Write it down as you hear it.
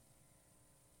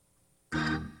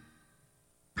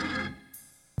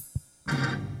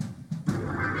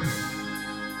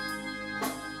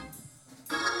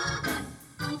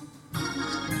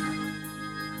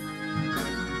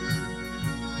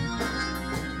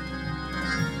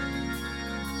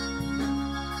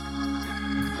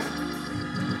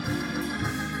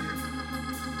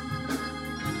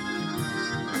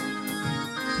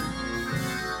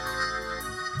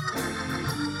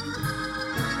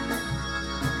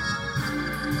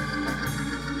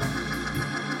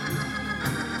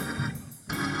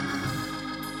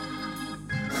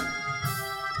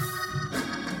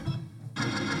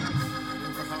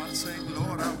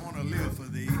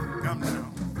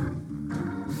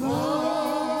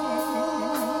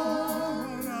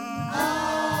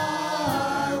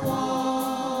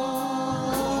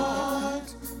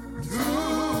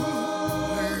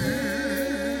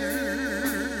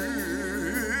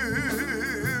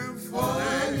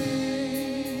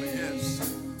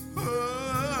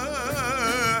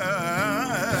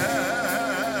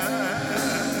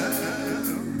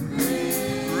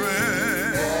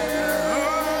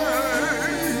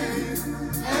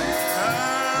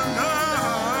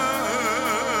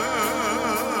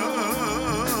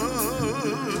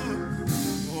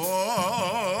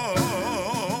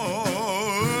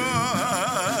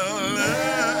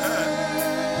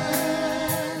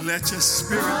Let your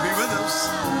spirit be with us.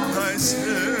 Thy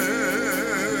spirit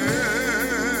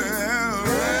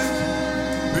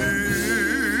be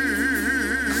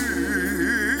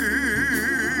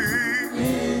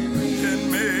in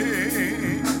me.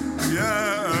 Yeah.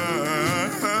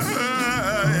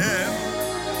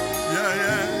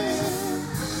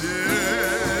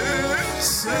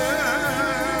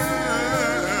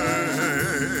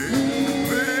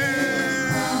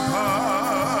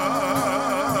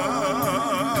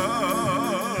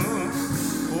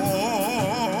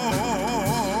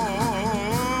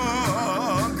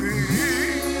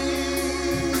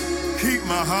 Keep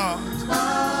my heart.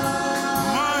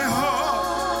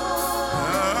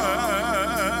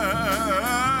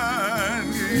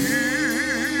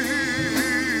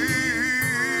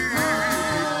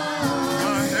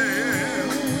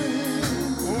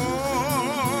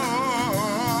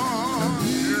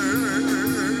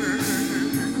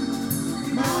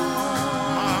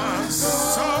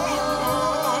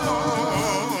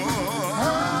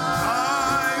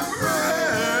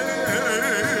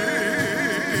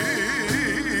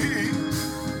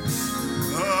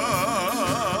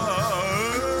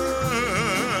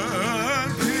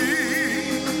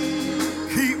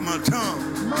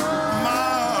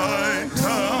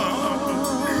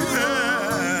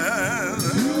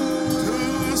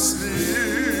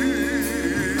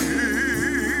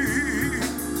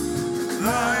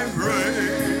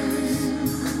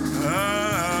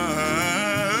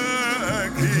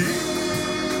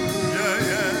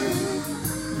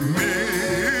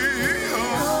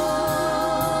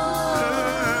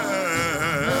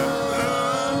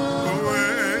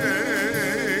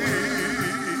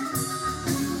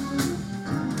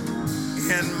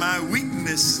 In my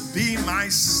weakness be my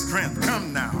strength.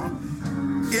 Come now.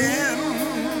 In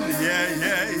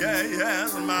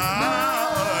my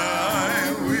weakness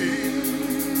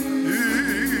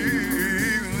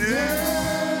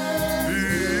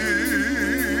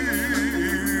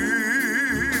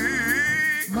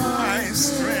be my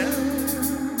strength.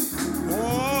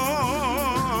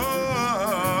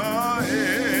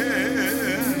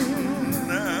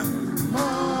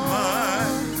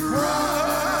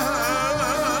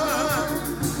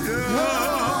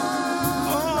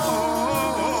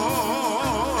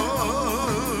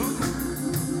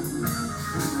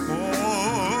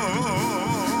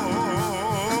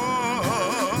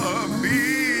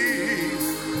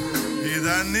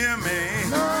 Near me,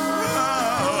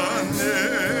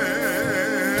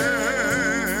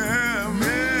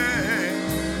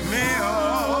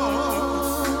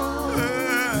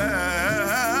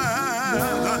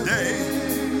 the day,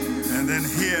 and then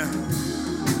hear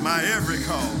my every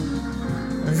call.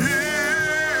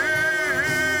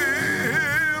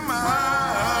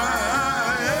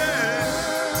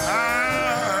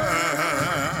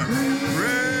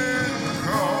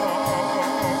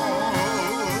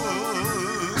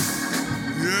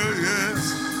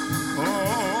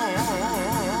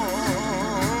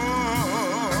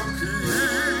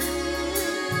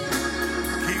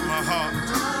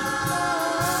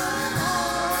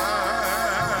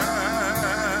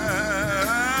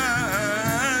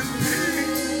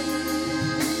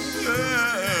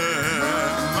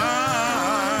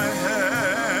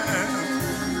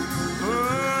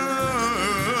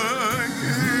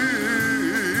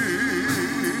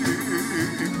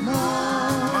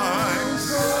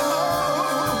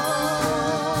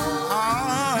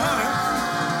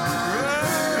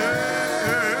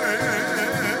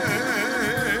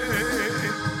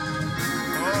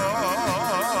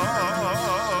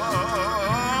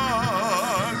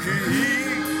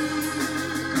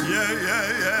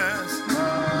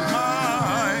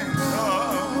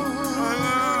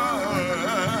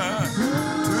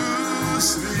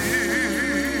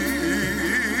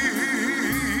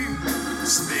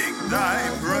 Speak thy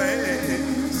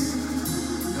praise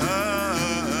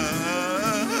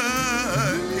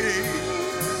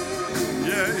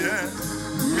again.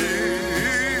 Me,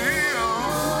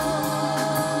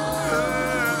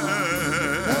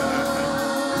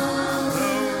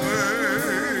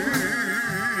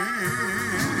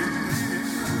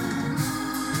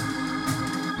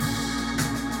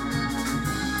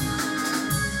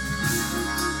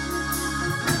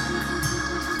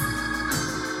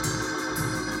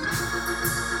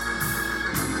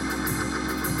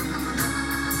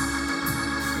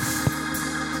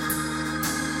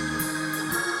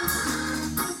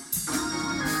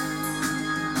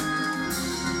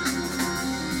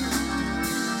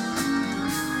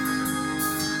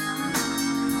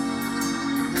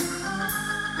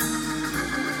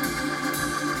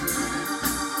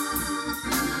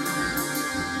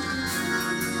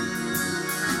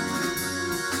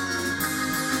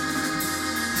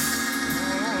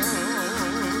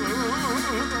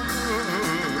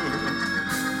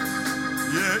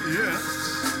 yes.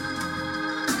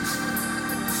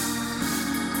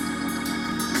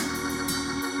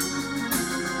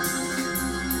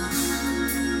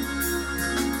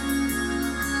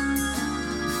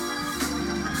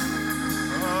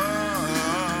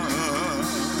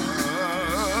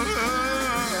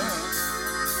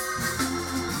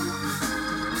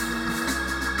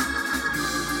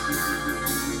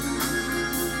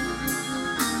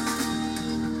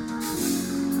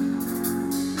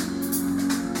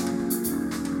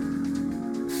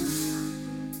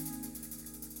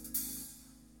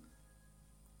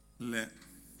 Let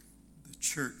the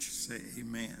church say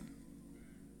amen.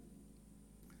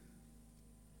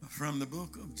 From the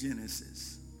book of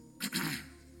Genesis,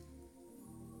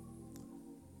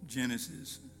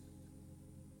 Genesis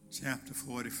chapter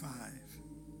 45.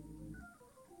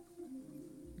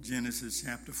 Genesis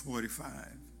chapter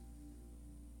 45.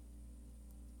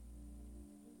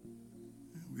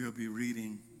 We'll be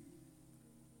reading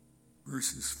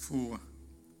verses 4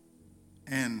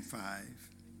 and 5.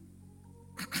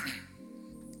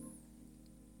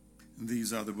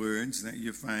 These are the words that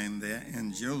you find there.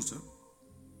 And Joseph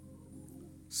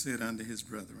said unto his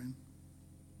brethren,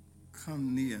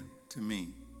 come near to me,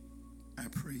 I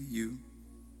pray you.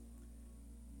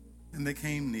 And they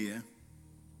came near.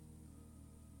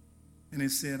 And he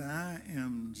said, I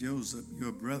am Joseph,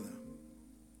 your brother,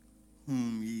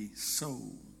 whom ye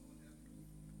sold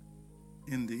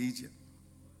into Egypt.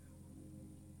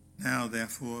 Now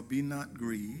therefore be not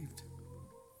grieved,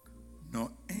 nor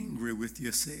angry with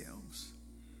yourselves,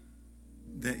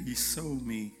 that ye sold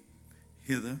me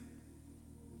hither.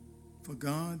 For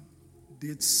God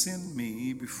did send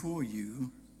me before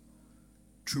you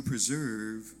to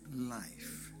preserve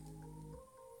life.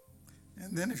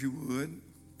 And then if you would,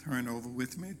 turn over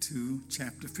with me to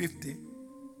chapter 50.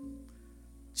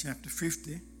 Chapter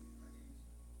 50,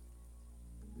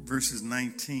 verses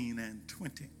 19 and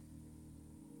 20.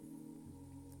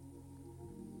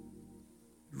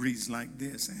 Reads like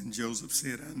this. And Joseph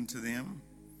said unto them,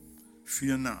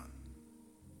 fear not,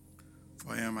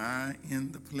 for am I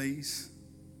in the place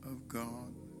of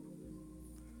God?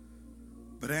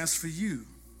 But as for you,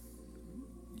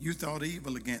 you thought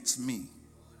evil against me,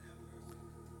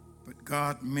 but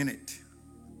God meant it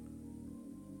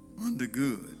unto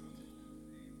good,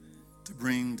 to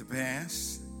bring to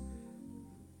pass,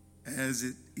 as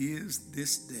it is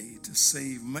this day, to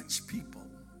save much people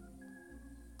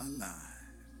alive.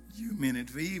 You meant it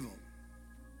for evil.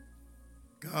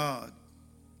 God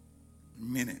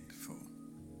meant it for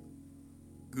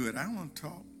good. I want to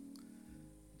talk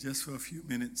just for a few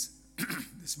minutes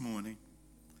this morning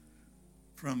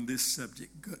from this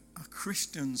subject, a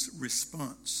Christian's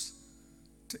response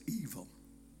to evil.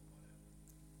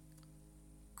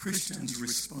 Christian's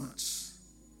response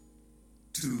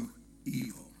to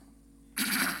evil.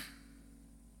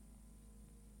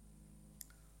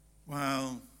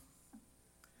 While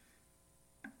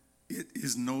it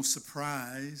is no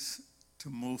surprise to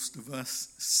most of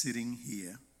us sitting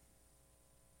here,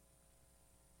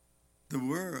 the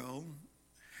world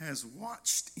has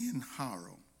watched in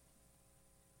horror.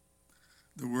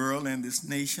 The world and this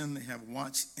nation, they have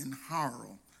watched in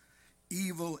horror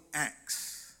evil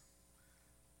acts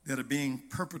that are being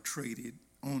perpetrated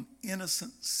on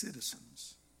innocent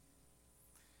citizens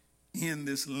in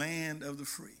this land of the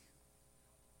free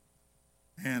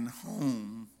and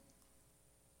home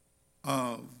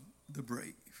of the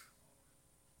brave.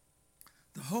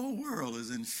 The whole world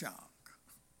is in shock.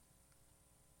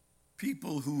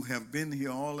 People who have been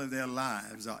here all of their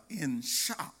lives are in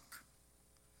shock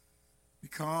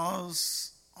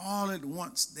because all at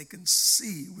once they can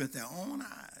see with their own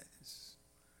eyes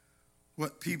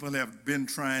what people have been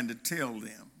trying to tell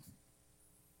them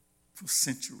for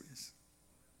centuries.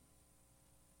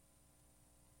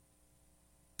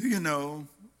 Do you know,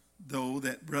 though,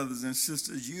 that brothers and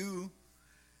sisters, you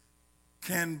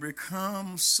can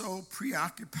become so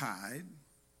preoccupied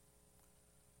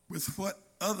with what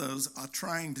others are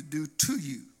trying to do to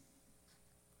you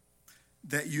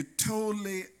that you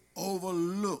totally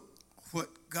overlook what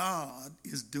God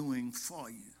is doing for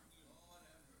you.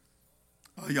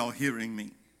 Are y'all hearing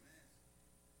me?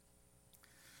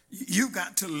 You've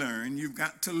got to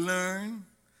learn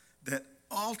that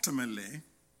ultimately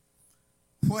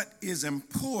what is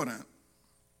important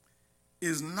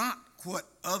is not what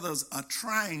others are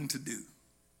trying to do,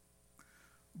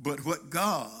 but what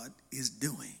God is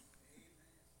doing.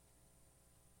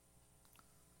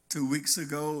 2 weeks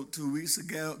ago,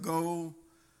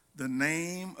 the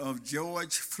name of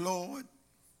George Floyd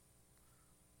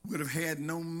would have had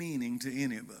no meaning to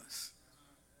any of us.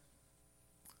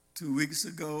 2 weeks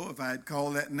ago, if I'd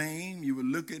call that name, you would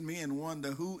look at me and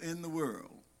wonder who in the world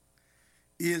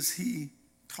is he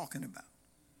talking about.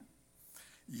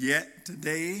 Yet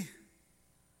today,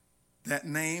 that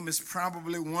name is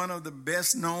probably one of the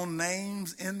best known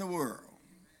names in the world,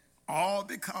 all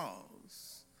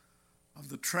because of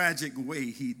the tragic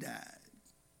way he died.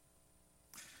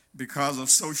 Because of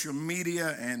social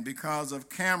media and because of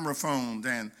camera phones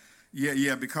and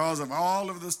because of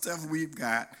all of the stuff we've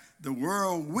got, the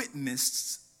world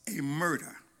witnessed a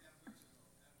murder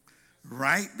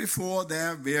right before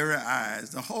their very eyes.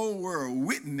 The whole world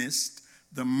witnessed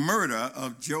the murder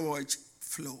of George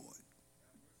Floyd.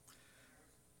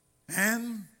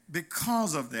 And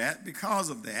because of that,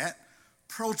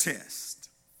 protests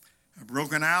have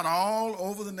broken out all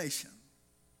over the nation.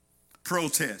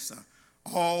 Protests are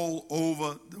all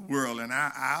over the world. And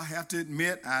I'll have to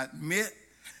admit,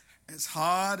 as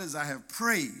hard as I have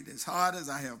prayed,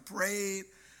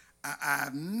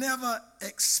 I've never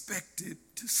expected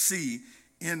to see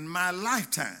in my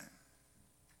lifetime.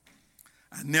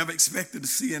 I never expected to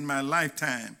see in my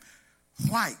lifetime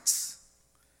whites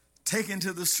taken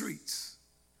to the streets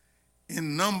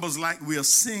in numbers like we are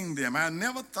seeing them. I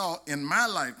never thought in my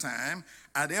lifetime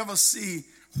I'd ever see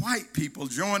white people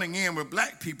joining in with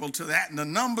black people to that, and the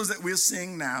numbers that we're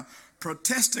seeing now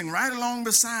protesting right along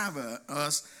beside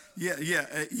us.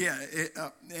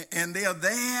 And they're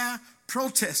there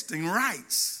protesting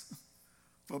rights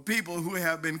for people who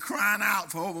have been crying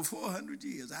out for over 400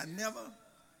 years. I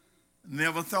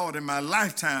never thought in my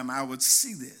lifetime I would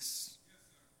see this.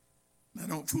 Now,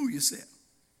 don't fool yourself.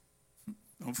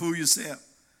 Don't fool yourself.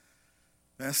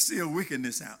 There's still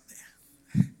wickedness out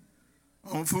there.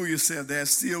 Don't fool yourself.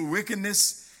 There's still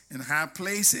wickedness in high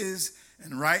places.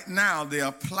 And right now they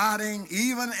are plotting,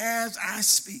 even as I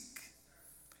speak,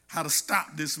 how to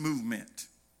stop this movement.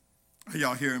 Are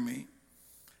y'all hearing me?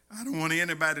 I don't want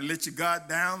anybody to let your guard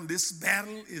down. This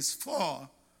battle is far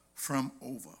from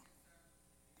over.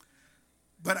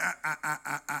 But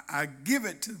I give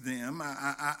it to them.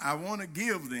 I want to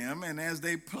give them, and as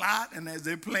they plot and as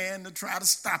they plan to try to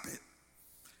stop it,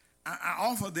 I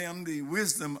offer them the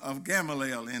wisdom of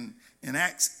Gamaliel in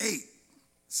Acts 8.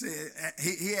 Said,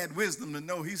 he had wisdom to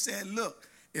know. He said, look,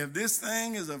 if this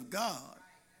thing is of God,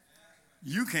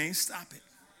 you can't stop it.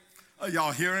 Are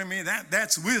y'all hearing me?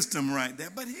 That's wisdom right there.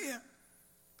 But here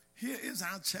is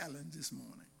our challenge this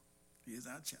morning. Here's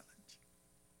our challenge.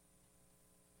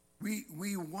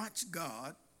 We watch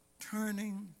God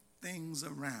turning things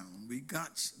around. We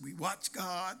watch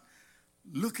God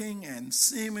looking and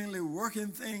seemingly working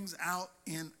things out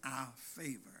in our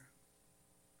favor.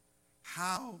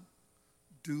 How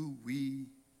do we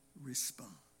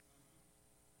respond?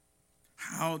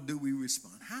 How do we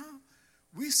respond? How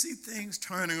we see things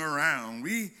turning around.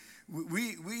 We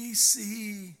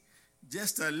see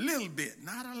just a little bit,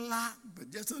 not a lot, but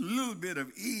just a little bit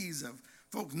of ease of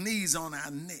folks' knees on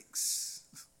our necks.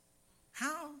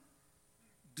 How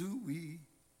do we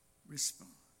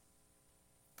respond?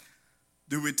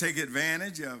 Do we take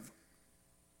advantage of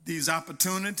these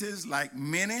opportunities like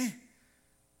many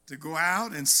to go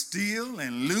out and steal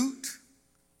and loot?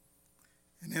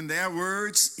 And in their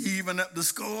words, even up the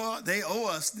score, they owe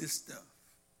us this stuff.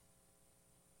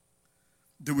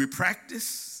 Do we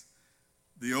practice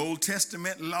the Old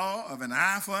Testament law of an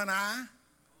eye for an eye?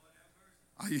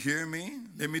 Are you hearing me?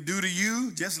 Let me do to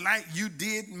you just like you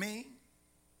did me.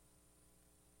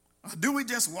 Or do we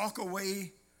just walk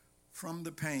away from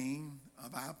the pain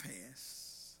of our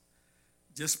past?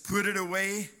 Just put it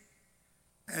away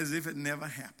as if it never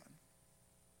happened.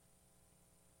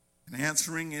 And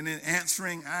in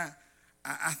answering,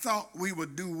 I thought we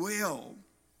would do well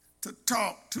to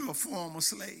talk to a former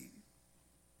slave.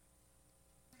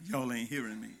 Y'all ain't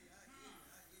hearing me.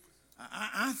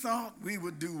 I thought we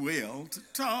would do well to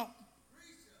talk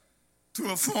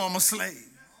to a former slave.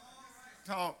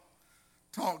 Talk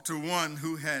to one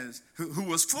who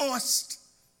was forced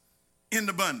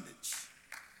into bondage.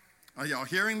 Are y'all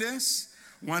hearing this?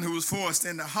 One who was forced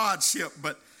into hardship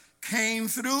but came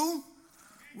through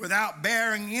without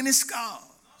bearing any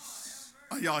scars.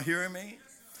 Are y'all hearing me?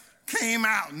 Came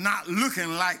out not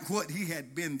looking like what he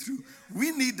had been through.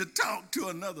 We need to talk to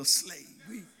another slave.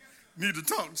 We need to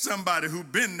talk to somebody who's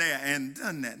been there and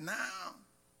done that. Now,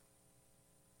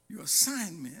 your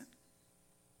assignment,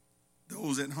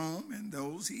 those at home and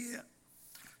those here,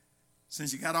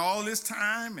 since you got all this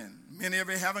time and many of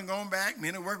you haven't gone back,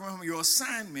 many working from home, your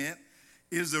assignment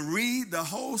is to read the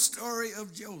whole story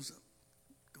of Joseph.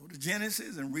 Go to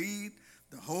Genesis and read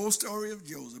the whole story of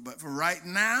Joseph. But for right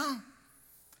now,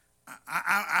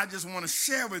 I just want to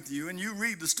share with you, and you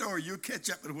read the story, you'll catch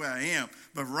up with where I am.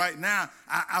 But right now,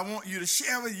 I want you to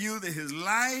share with you that his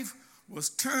life was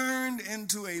turned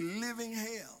into a living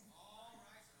hell.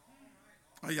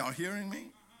 Are y'all hearing me?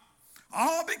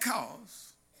 All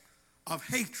because of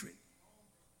hatred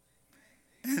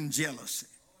and jealousy.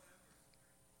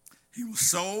 He was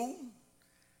sold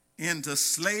into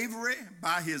slavery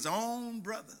by his own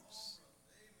brothers,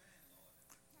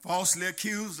 falsely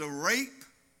accused of rape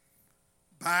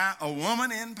by a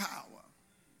woman in power,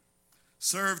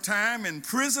 served time in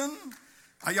prison.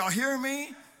 Are y'all hearing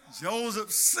me?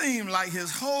 Joseph seemed like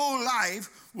his whole life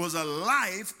was a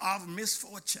life of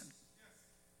misfortune.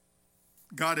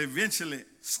 God eventually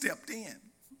stepped in.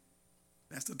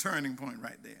 That's the turning point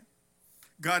right there.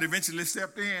 God eventually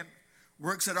stepped in,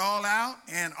 works it all out,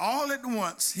 and all at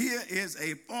once, here is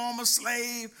a former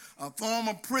slave, a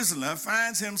former prisoner,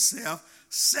 finds himself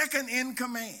second in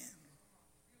command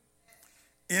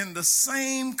in the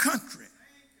same country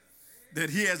that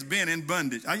he has been in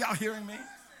bondage. Are y'all hearing me?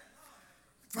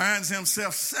 Finds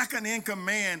himself second in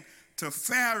command to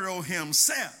Pharaoh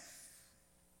himself.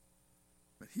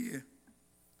 But here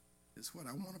is what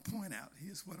I want to point out.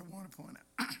 Here's what I want to point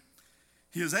out.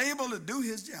 He is able to do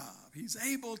his job. He's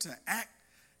able to act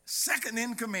second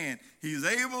in command. He's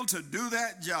able to do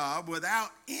that job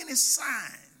without any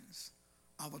signs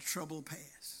of a troubled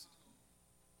past.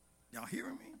 Y'all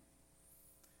hearing me?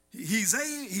 He's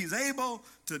able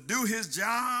to do his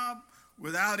job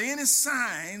without any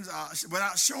signs,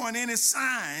 without showing any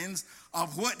signs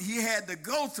of what he had to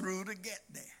go through to get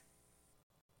there.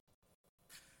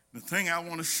 The thing I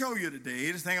want to show you today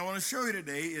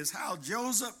is how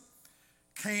Joseph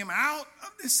came out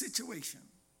of this situation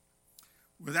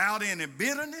without any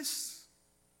bitterness,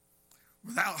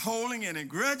 without holding any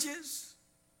grudges,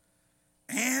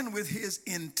 and with his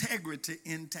integrity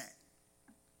intact.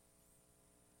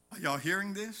 Are y'all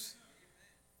hearing this?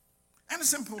 And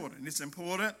it's important. It's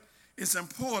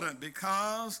important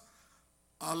because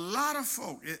a lot of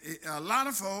folk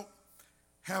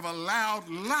have allowed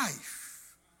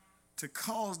life to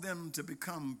cause them to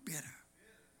become bitter.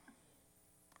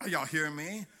 Are y'all hearing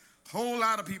me? A whole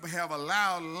lot of people have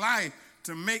allowed life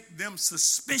to make them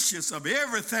suspicious of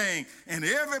everything and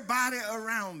everybody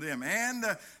around them. And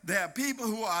there are people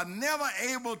who are never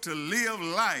able to live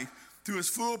life to its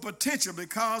full potential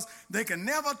because they can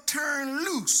never turn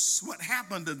loose what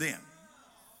happened to them.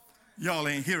 Y'all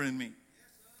ain't hearing me.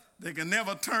 They can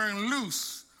never turn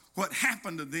loose what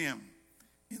happened to them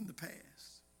in the past.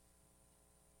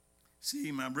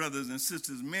 See, my brothers and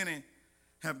sisters, many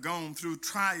have gone through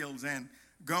trials and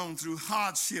gone through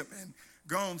hardship and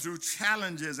gone through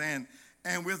challenges, and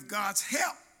with God's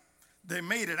help, they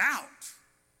made it out.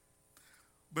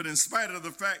 But in spite of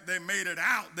the fact they made it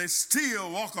out, they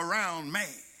still walk around mad.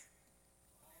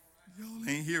 Y'all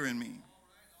ain't hearing me.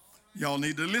 Y'all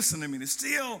need to listen to me. They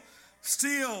still,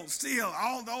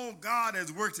 although God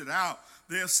has worked it out,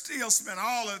 they'll still spend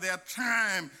all of their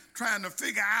time trying to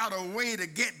figure out a way to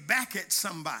get back at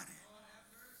somebody.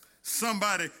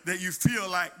 Somebody that you feel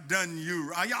like done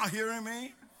you. Are y'all hearing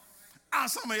me?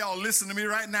 Some of y'all listen to me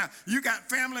right now. You got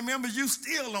family members you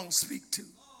still don't speak to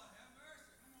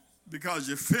because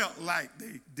you felt like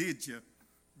they did you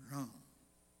wrong.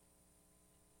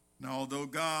 Now, although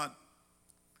God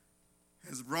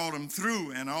has brought them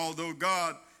through, and although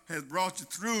God has brought you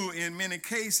through in many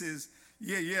cases,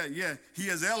 he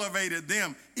has elevated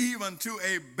them even to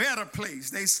a better place.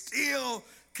 They still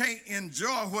can't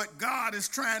enjoy what God is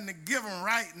trying to give them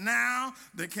right now.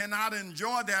 They cannot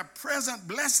enjoy their present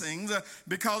blessings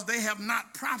because they have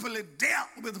not properly dealt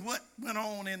with what went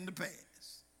on in the past.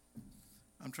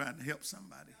 I'm trying to help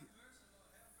somebody here.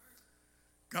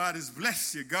 God has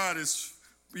blessed you. God has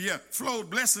flowed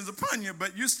blessings upon you,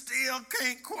 but you still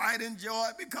can't quite enjoy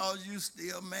it because you're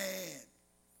still mad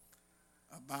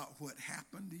about what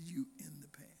happened to you in the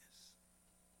past.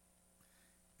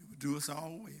 It would do us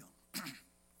all well.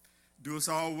 Do us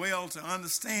all well to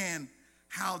understand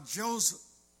how Joseph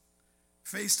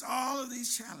faced all of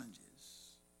these challenges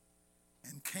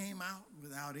and came out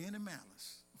without any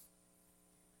malice.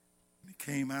 He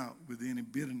came out with any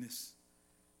bitterness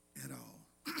at all.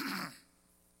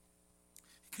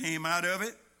 He came out of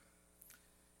it.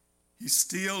 He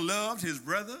still loved his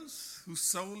brothers who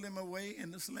sold him away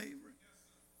into slavery.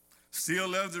 Still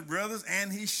loved his brothers,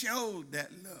 and he showed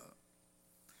that love.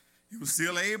 He was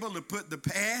still able to put the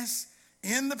past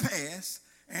in the past,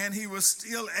 and he was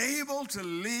still able to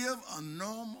live a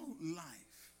normal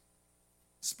life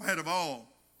in spite of all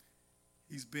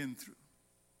he's been through.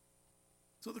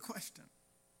 So the question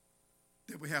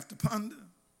that we have to ponder,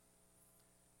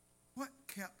 What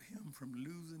kept him from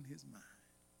losing his mind?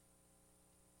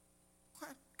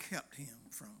 What kept him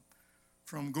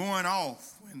from going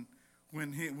off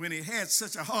when he had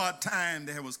such a hard time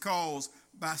that was caused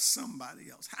by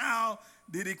somebody else? How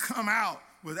did he come out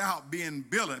without being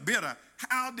bitter?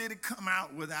 How did he come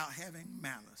out without having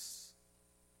malice?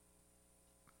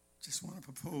 Just want to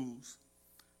propose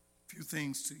a few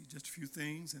things to you, just a few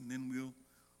things, and then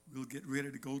we'll get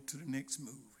ready to go to the next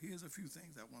move. Here's a few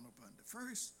things I want to ponder.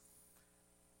 First,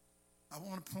 I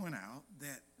want to point out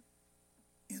that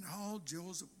in all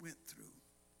Joseph went through,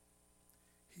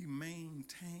 he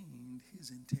maintained his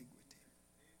integrity.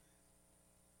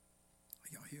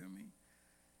 Y'all hear me?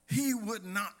 He would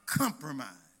not compromise.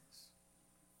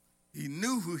 He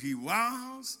knew who he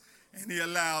was, and he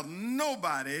allowed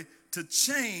nobody to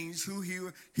change who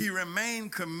he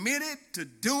remained committed to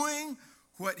doing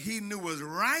what he knew was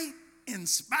right in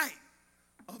spite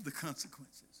of the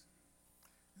consequences,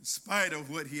 in spite of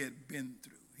what he had been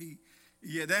through.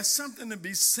 There's something to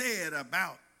be said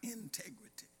about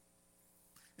integrity.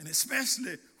 And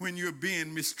especially when you're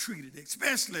being mistreated,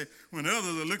 especially when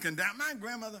others are looking down. My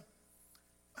grandmother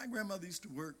used to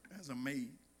work as a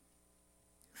maid.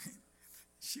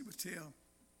 She would tell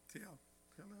her,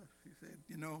 she said,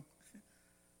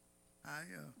 I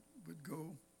would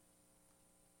go,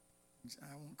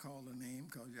 I won't call her name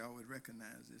because y'all would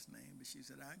recognize this name, but she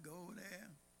said, I go there,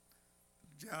 for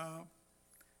the job,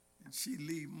 and she'd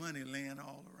leave money laying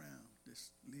all around.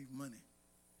 Just leave money.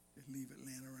 Just leave it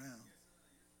laying around.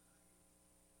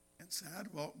 And so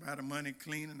I'd walk by the money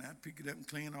cleaning, I'd pick it up and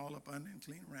clean all up under and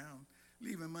clean around,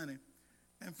 leaving money.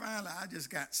 And finally, I just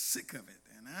got sick of it.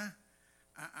 And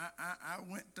I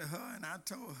went to her and I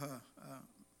told her,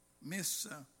 Miss,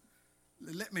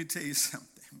 let me tell you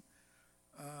something.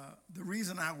 The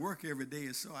reason I work every day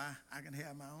is so I can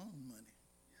have my own money.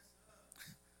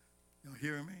 Y'all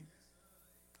hearing me?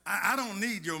 I don't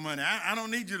need your money. I don't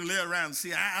need you to lay around and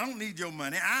see. I don't need your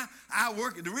money. I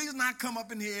work. The reason I come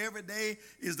up in here every day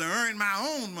is to earn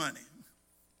my own money.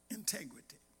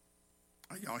 Integrity.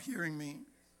 Are y'all hearing me?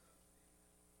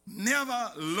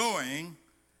 Never lowering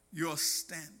your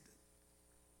standard.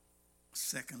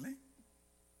 Secondly,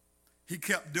 he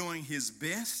kept doing his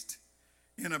best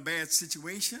in a bad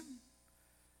situation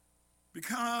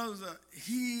because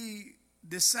he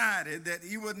decided that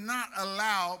he would not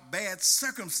allow bad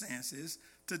circumstances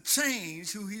to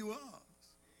change who he was.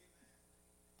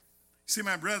 See,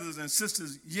 my brothers and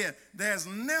sisters, there's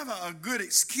never a good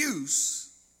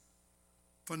excuse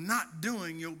for not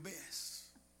doing your best.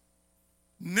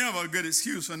 Never a good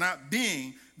excuse for not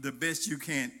being the best you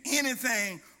can.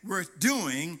 Anything worth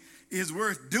doing is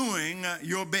worth doing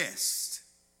your best.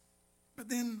 But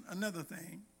then another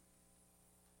thing,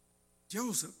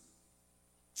 Joseph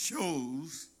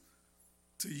chose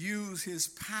to use his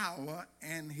power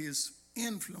and his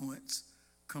influence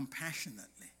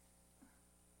compassionately.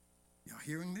 Y'all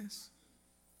hearing this?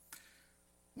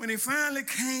 When he finally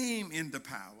came into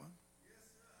power,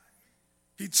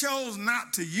 he chose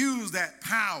not to use that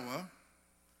power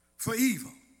for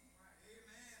evil.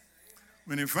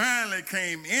 When he finally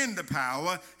came into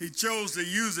power, he chose to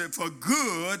use it for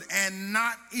good and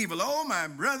not evil. Oh, my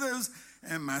brothers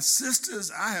and my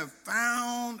sisters, I have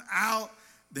found out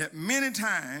that many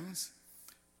times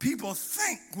people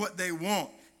think what they want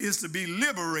is to be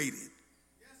liberated.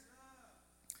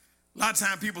 A lot of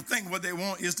times people think what they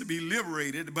want is to be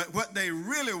liberated, but what they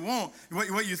really want,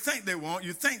 what you think they want,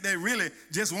 you think they really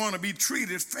just want to be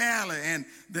treated fairly, and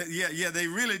they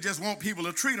really just want people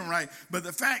to treat them right. But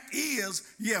the fact is,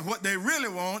 what they really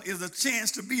want is a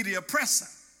chance to be the oppressor.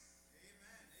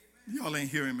 Amen. Y'all ain't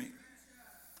hearing me.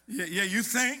 You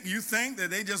think that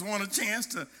they just want a chance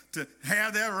to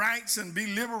have their rights and be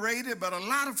liberated, but a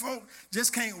lot of folk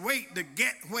just can't wait to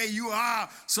get where you are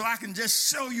so I can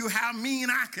just show you how mean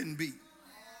I can be.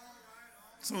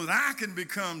 So that I can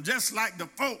become just like the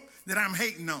folk that I'm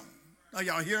hating on. Are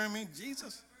y'all hearing me?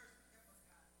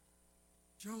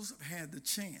 Joseph had the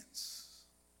chance.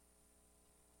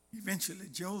 Eventually,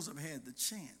 Joseph had the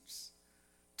chance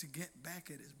to get back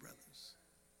at his brothers.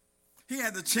 He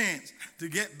had the chance to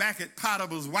get back at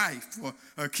Potiphar's wife for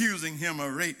accusing him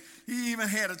of rape. He even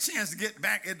had a chance to get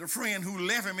back at the friend who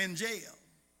left him in jail.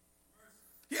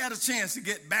 He had a chance to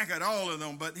get back at all of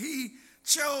them, but he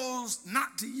chose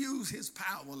not to use his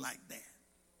power like that.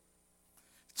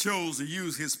 He chose to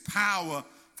use his power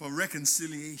for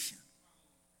reconciliation.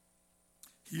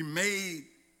 He made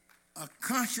a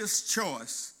conscious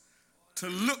choice to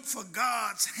look for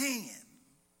God's hand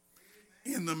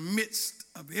in the midst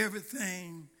of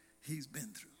everything he's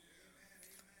been through.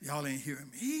 Y'all ain't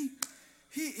hearing me.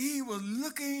 He was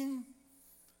looking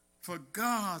for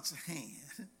God's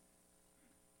hand,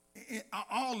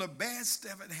 all the bad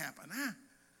stuff that happened.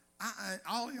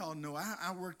 All of y'all know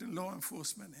I worked in law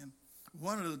enforcement, and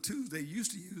one of the tools they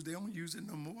used to use, they don't use it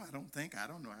no more, I don't think. I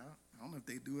don't know. I don't know if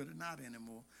they do it or not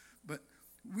anymore. But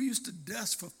we used to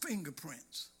dust for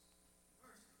fingerprints.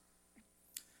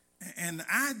 And the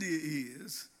idea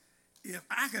is, if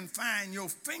I can find your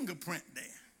fingerprint there,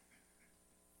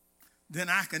 then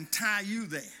I can tie you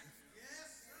there.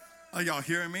 Are y'all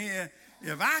hearing me?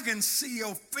 If I can see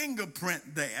your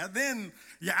fingerprint there, then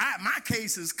my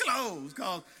case is closed.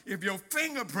 Because if your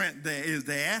fingerprint there is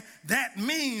there, that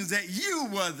means that you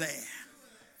were there.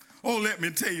 Oh, let me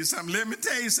tell you something.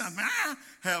 I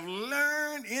have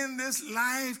learned in this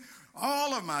life,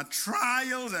 all of my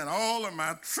trials and all of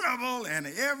my trouble and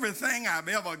everything I've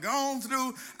ever gone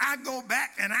through, I go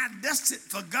back and I dust it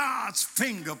for God's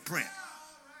fingerprint.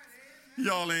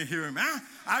 Y'all ain't hearing me.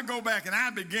 I go back and I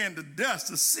begin to dust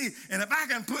to see. And if I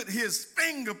can put his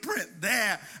fingerprint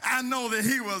there, I know that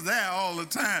he was there all the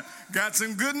time. Got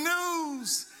some good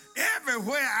news.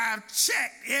 Everywhere I've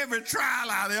checked, every trial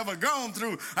I've ever gone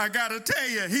through, I got to tell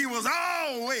you, he was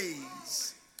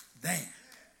always there.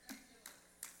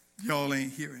 Y'all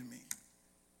ain't hearing me.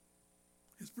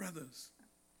 His brothers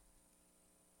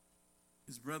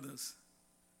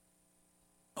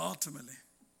ultimately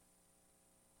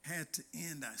had to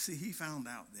end. See, he found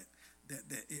out that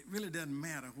it really doesn't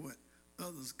matter what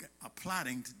others are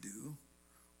plotting to do.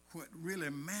 What really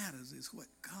matters is what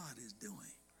God is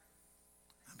doing.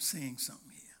 I'm saying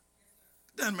something here.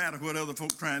 It doesn't matter what other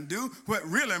folk trying to do. What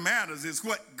really matters is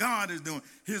what God is doing.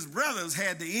 His brothers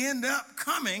had to end up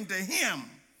coming to him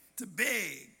to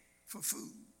beg for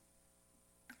food.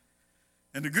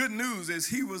 And the good news is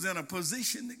he was in a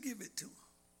position to give it to them.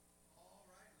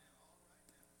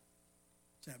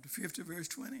 Chapter 50, verse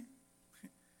 20.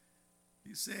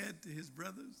 He said to his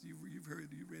brothers, you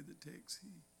read the text.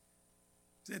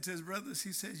 He said to his brothers,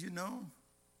 he says,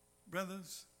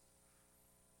 brothers,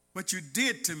 what you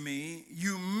did to me,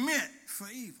 you meant for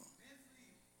evil.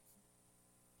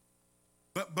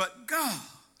 But God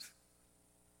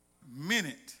meant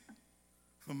it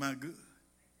for my good.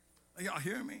 Are y'all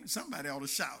hearing me? Somebody ought to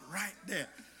shout right there.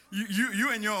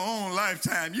 You in your own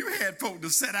lifetime, you had folk to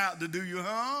set out to do you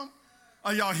harm.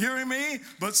 Are y'all hearing me?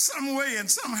 But some way and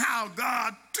somehow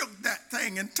God took that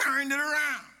thing and turned it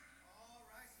around.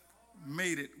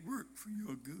 Made it work for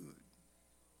your good.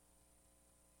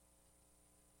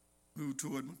 Move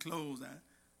toward my close.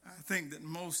 I think that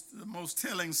the most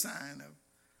telling sign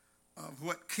of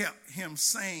what kept him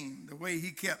sane, the way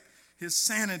he kept his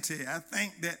sanity, I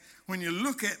think that when you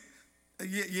look at,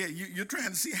 you're trying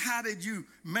to see how did you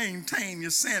maintain your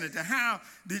sanity? How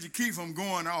did you keep from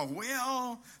going off?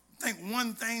 Well, I think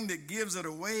one thing that gives it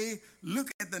away, look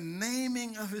at the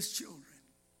naming of his children.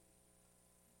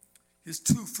 His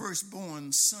two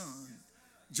firstborn sons.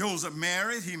 Joseph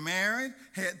married,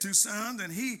 had two sons,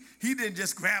 and he didn't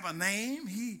just grab a name.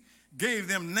 He gave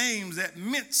them names that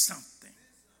meant something.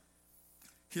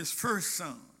 His first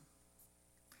son,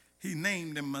 he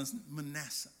named him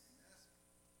Manasseh.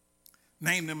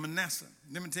 Named him Manasseh.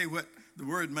 Let me tell you what the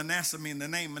word Manasseh means, the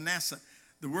name Manasseh.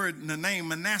 The name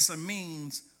Manasseh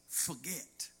means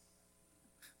forget.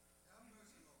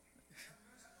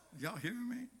 Y'all hearing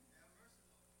me?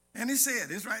 And he said,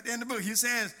 it's right there in the book. He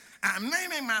says, I'm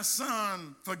naming my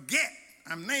son Forget.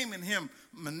 I'm naming him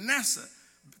Manasseh.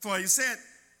 For he said,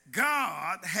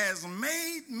 God has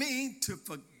made me to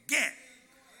forget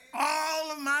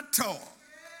all of my toil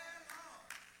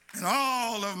and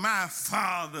all of my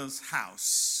father's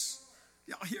house.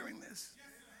 Y'all hearing this?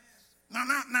 Now,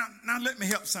 let me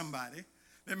help somebody.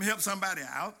 Let me help somebody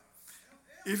out.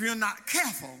 If you're not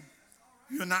careful,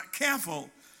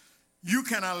 you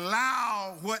can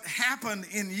allow what happened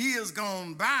in years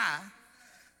gone by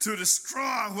to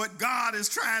destroy what God is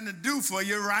trying to do for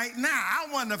you right now. I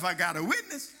wonder if I got a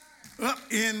witness up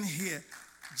in here.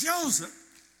 Joseph,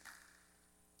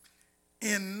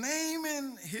 in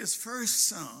naming his first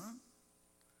son,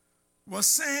 was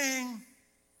saying,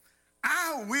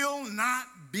 I will not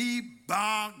be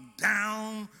bogged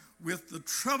down with the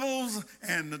troubles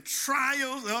and the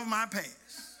trials of my past.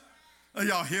 Are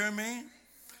y'all hearing me?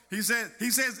 He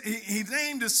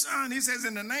named his son. He says,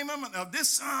 in the name of this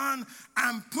son,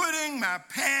 I'm putting my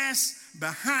past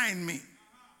behind me.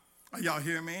 Are y'all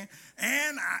hearing me?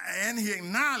 And he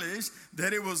acknowledged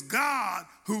that it was God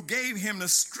who gave him the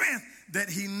strength that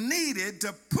he needed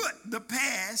to put the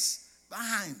past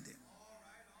behind him.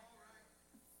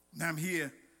 Now I'm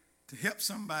here to help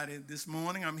somebody this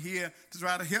morning. I'm here to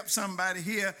try to help somebody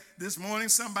here this morning,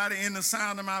 somebody in the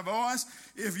sound of my voice.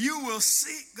 If you will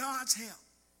seek God's help,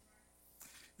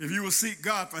 If you will seek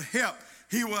God for help,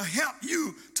 he will help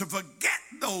you to forget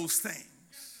those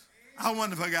things. I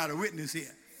wonder if I got a witness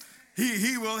here.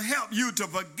 He will help you to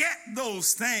forget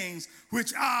those things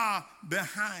which are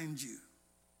behind you.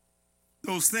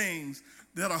 Those things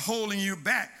that are holding you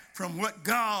back from what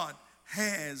God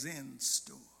has in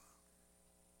store.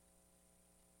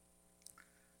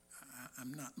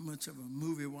 I'm not much of a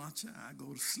movie watcher. I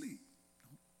go to sleep.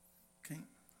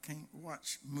 Can't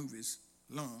watch movies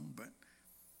long, but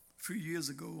a few years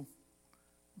ago,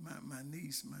 my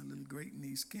niece, my little great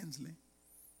niece, Kinsley,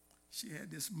 she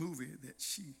had this movie that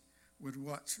she would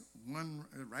watch one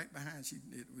right behind.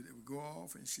 It would go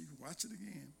off and she'd watch it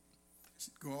again.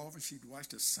 She'd go off and she'd watch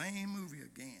the same movie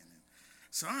again. And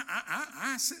so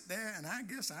I sit there and I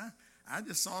guess I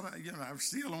just sort of, I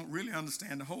still don't really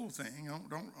understand the whole thing. I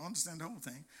don't understand the whole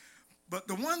thing. But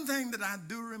the one thing that I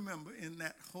do remember in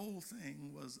that whole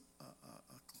thing was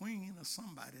a queen or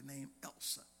somebody named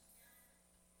Elsa.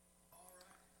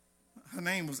 Her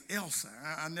name was Elsa.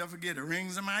 I'll never forget. It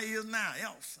rings in my ears now.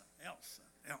 Elsa.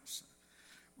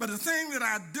 But the thing that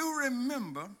I do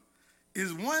remember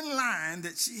is one line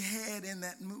that she had in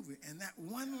that movie. And that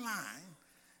one line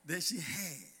that she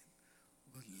had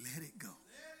was, "Let it go."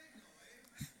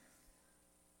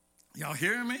 Y'all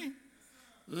hear me?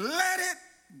 Let it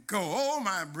go. Oh,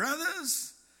 my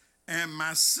brothers and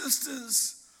my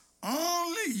sisters,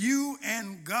 only you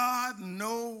and God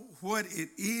know what it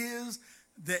is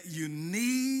that you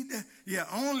need. Yeah,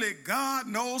 only God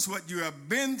knows what you have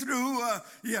been through.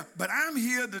 But I'm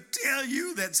here to tell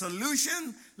you that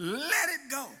solution, let it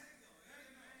go.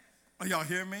 Oh, y'all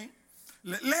hear me?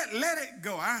 Let it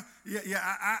go. I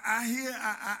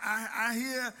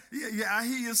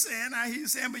hear you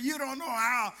saying, but you don't know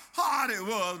how hard it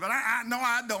was. But I know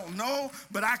I don't know,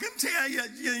 but I can tell you,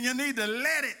 you need to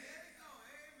let it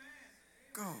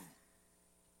go.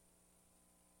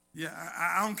 Yeah,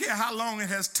 I don't care how long it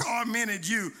has tormented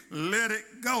you. Let it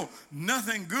go.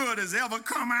 Nothing good has ever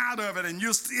come out of it, and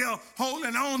you're still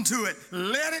holding on to it.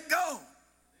 Let it go.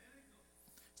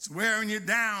 It's wearing you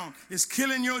down. It's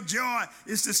killing your joy.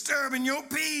 It's disturbing your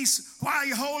peace while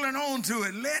you're holding on to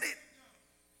it. Let it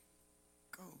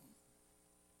go.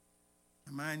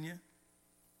 Mind you,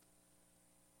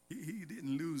 he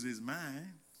didn't lose his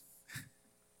mind.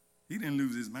 He didn't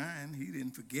lose his mind. He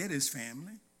didn't forget his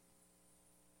family.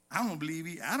 I don't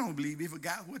believe he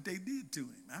forgot what they did to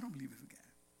him. I don't believe he forgot.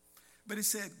 But he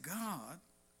said God,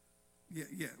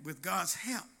 with God's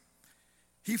help,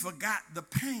 he forgot the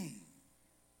pain.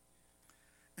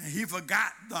 And he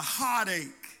forgot the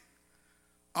heartache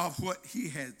of what he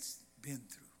had been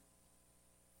through.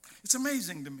 It's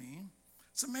amazing to me.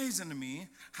 It's amazing to me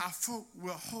how folk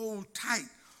will hold tight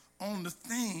on the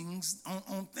things,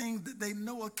 on things that they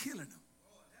know are killing them.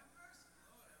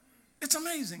 It's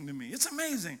amazing to me. It's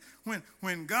amazing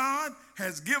when God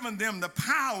has given them the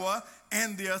power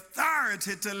and the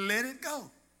authority to let it go.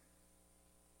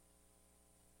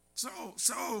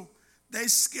 So they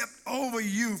skipped over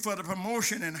you for the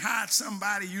promotion and hired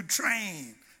somebody you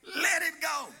trained. Let it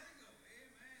go.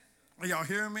 Are y'all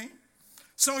hearing me?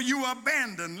 So you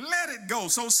abandoned. Let it go.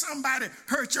 So somebody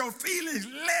hurt your feelings.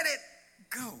 Let it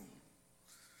go.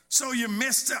 So you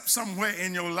messed up somewhere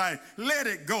in your life. Let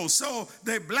it go. So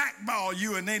they blackball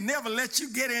you and they never let you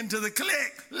get into the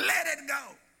clique. Let it go.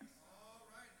 All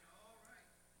right.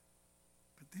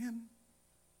 But then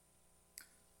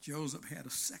Joseph had a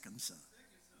second son.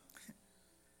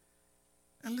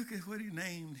 And look at what he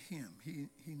named him. He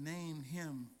named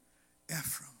him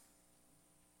Ephraim.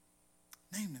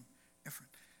 Named him Ephraim.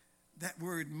 That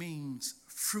word means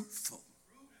fruitful.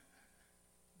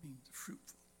 Means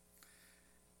fruitful.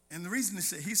 And the reason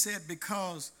he said,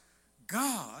 because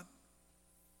God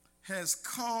has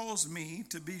caused me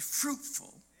to be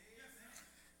fruitful,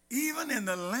 even in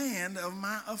the land of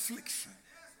my affliction.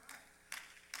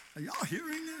 Are y'all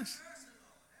hearing this?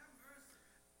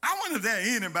 I wonder if there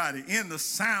anybody in the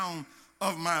sound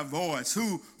of my voice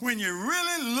who, when you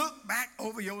really look back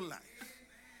over your life,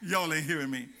 y'all ain't hearing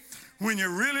me. When you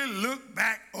really look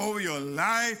back over your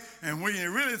life and when you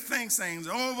really think things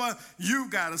over, you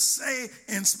got to say,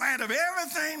 in spite of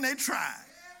everything they tried.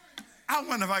 I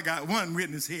wonder if I got one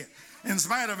witness here. In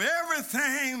spite of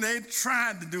everything they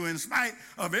tried to do, in spite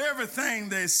of everything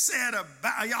they said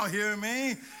about, y'all hear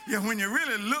me? Yeah, when you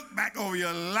really look back over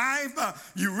your life,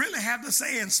 you really have to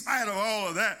say, in spite of all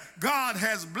of that, God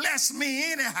has blessed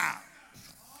me anyhow.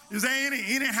 Is there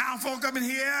anyhow folk up in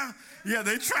here? Yeah,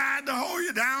 they tried to hold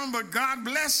you down, but God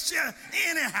blessed you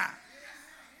anyhow.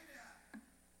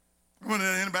 I wonder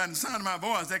if anybody in the sound of my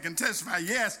voice that can testify,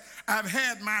 yes, I've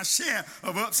had my share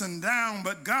of ups and downs,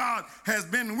 but God has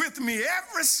been with me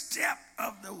every step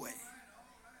of the way.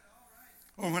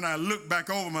 Or when I look back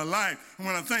over my life, and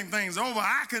when I think things over,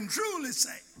 I can truly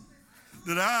say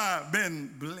that I've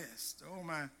been blessed. Oh,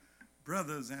 my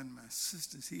brothers and my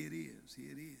sisters, here it is,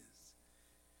 here it is.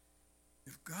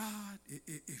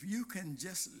 If you can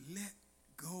just let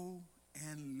go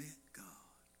and let God.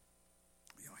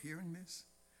 Are y'all hearing this?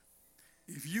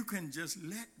 If you can just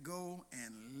let go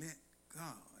and let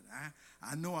God.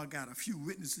 I know I got a few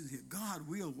witnesses here. God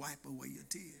will wipe away your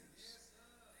tears.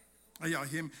 Are y'all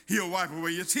hear me? He'll wipe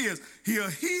away your tears. He'll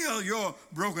heal your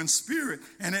broken spirit.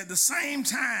 And at the same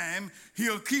time,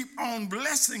 he'll keep on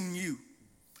blessing you.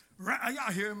 Right? Are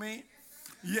y'all hear me?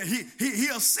 Yeah,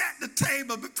 he'll set the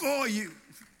table before you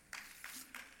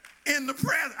in the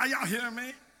presence. Are y'all hearing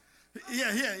me? Yeah.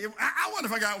 I wonder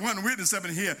if I got one witness up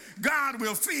in here. God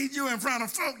will feed you in front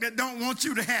of folk that don't want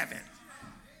you to have it.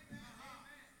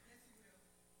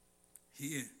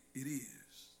 Here it is.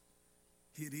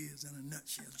 Here it is in a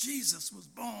nutshell. Jesus was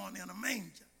born in a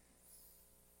manger,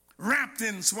 wrapped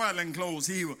in swaddling clothes.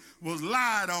 He was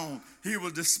lied on. He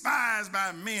was despised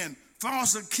by men,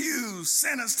 false accused,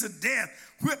 sentenced to death,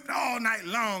 whipped all night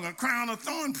long, a crown of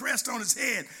thorn pressed on his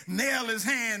head, nailed his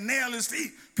hand, nailed his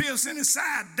feet, pierced in his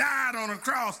side, died on a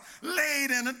cross, laid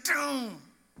in a tomb.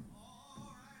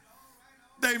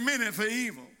 They meant it for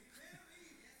evil.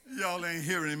 Y'all ain't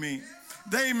hearing me.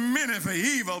 They meant it for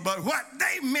evil, but what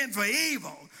they meant for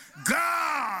evil,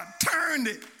 God turned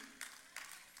it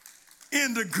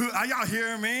into good. Are y'all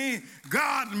hearing me?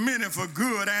 God meant it for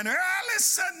good. And early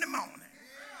Sunday morning,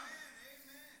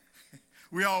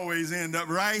 we always end up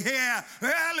right here.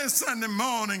 Early Sunday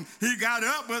morning, he got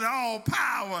up with all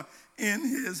power in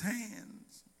his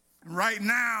hands. Right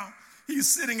now, he's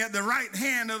sitting at the right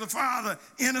hand of the Father,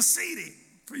 interceding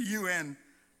for you and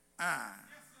I.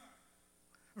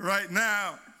 Right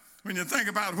now, when you think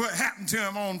about what happened to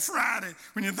him on Friday,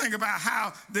 when you think about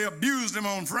how they abused him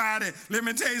on Friday, let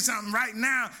me tell you something. Right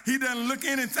now, he doesn't look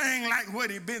anything like what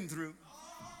he's been through.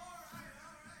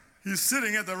 He's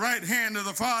sitting at the right hand of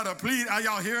the Father. Please, are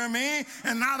y'all hearing me?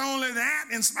 And not only that,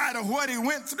 in spite of what he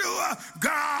went through,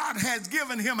 God has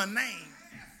given him a name.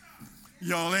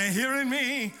 Y'all ain't hearing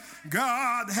me?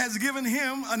 God has given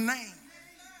him a name.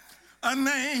 A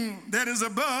name that is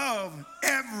above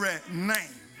every name.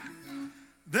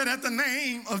 That at the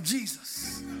name of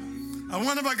Jesus, I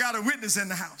wonder if I got a witness in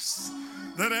the house,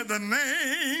 that at the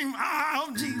name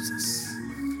of Jesus,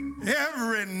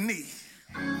 every knee,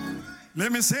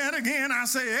 let me say it again, I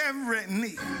say every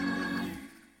knee,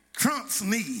 Trump's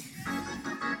knee,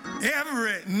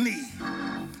 every knee,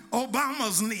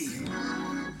 Obama's knee,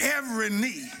 every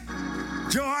knee,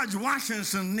 George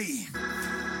Washington's knee,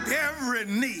 every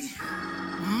knee,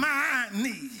 my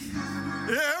knee,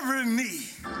 every knee,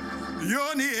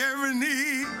 your knee, every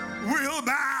knee will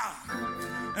bow,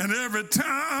 and every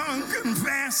tongue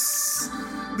confess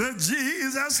that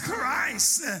Jesus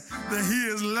Christ, that he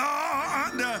is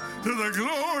Lord, to the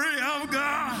glory of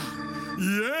God.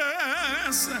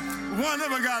 Yes, one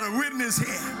of us got a witness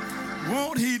here.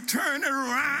 Won't he turn it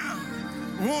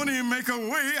around? Won't he make a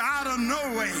way out of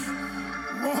no way?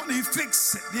 Won't he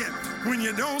fix it? Yeah. When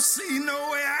you don't see no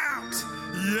way out.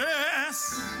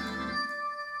 Yes.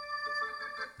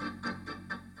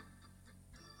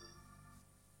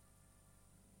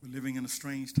 We're living in a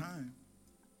strange time.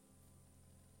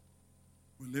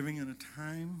 We're living in a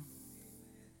time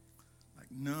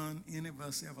like none any of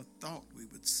us ever thought we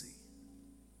would see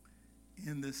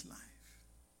in this life.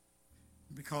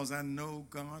 Because I know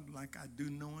God like I do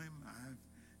know him, I've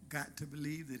got to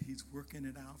believe that he's working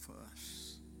it out for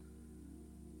us.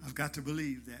 I've got to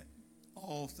believe that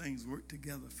all things work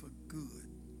together for good.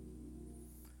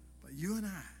 But you and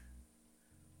I,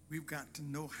 we've got to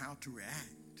know how to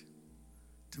react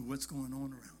to what's going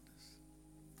on around us.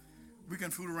 We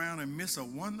can fool around and miss a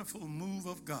wonderful move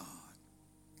of God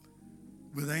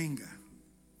with anger,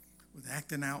 with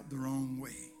acting out the wrong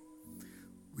way.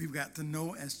 We've got to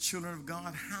know as children of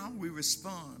God how we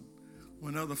respond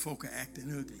when other folk are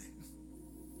acting ugly.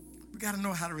 We got to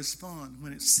know how to respond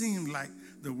when it seems like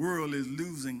the world is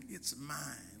losing its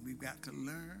mind. We've got to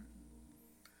learn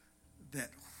that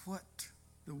what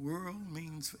the world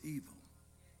means for evil,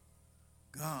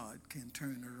 God can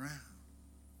turn it around.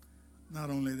 Not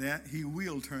only that, he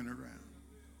will turn it around,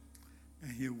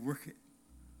 and he'll work it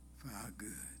for our good.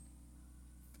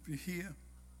 If you're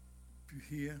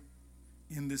here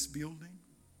in this building,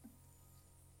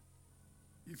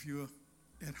 if you're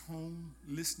at home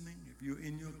listening, if you're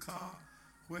in your car,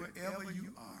 wherever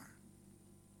you are,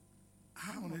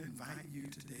 I want to invite you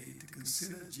today to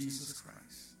consider Jesus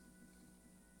Christ.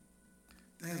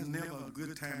 There's never a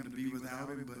good time to be without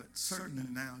him, but certainly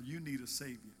now you need a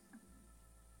Savior.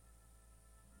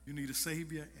 You need a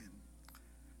Savior. And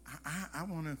I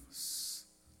want to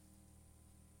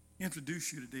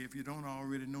introduce you today, if you don't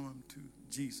already know him, to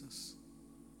Jesus.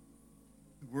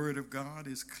 The word of God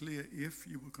is clear. If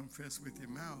you will confess with your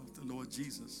mouth the Lord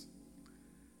Jesus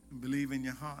and believe in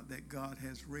your heart that God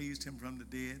has raised him from the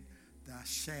dead, thou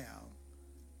shalt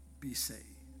be saved.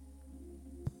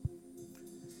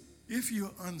 If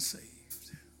you're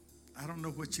unsaved, I don't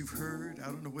know what you've heard. I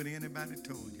don't know what anybody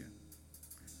told you.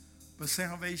 But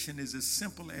salvation is as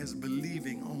simple as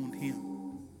believing on him.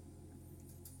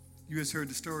 You just heard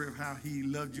the story of how he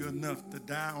loved you enough to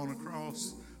die on a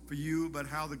cross for you, but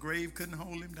how the grave couldn't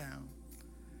hold him down,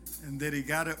 and that he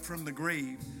got up from the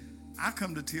grave. I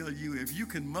come to tell you, if you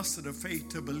can muster the faith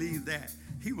to believe that,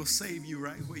 he will save you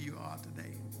right where you are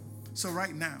today. So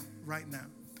right now,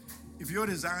 if your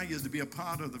desire is to be a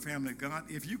part of the family of God,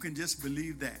 if you can just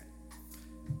believe that,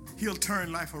 he'll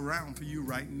turn life around for you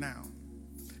right now.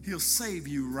 He'll save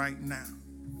you right now.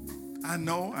 I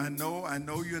know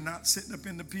you're not sitting up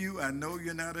in the pew. I know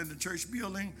you're not in the church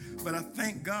building, but I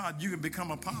thank God you can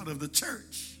become a part of the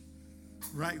church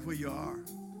right where you are.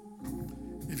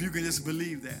 If you can just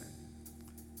believe that.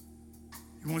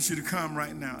 He wants you to come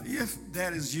right now. If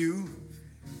that is you,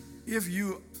 if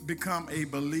you become a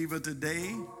believer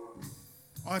today,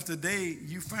 or if today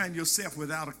you find yourself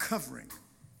without a covering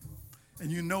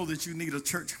and you know that you need a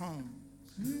church home,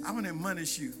 I want to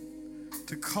admonish you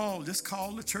to just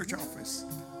call the church office.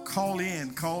 Call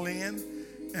in,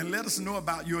 and let us know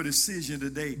about your decision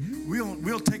today.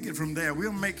 We'll take it from there.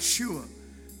 We'll make sure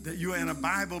that you're in a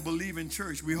Bible-believing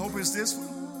church. We hope it's this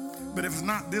one, but if it's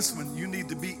not this one, you need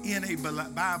to be in a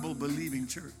Bible-believing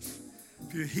church.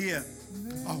 If you're here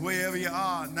or wherever you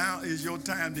are, now is your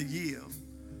time to yield.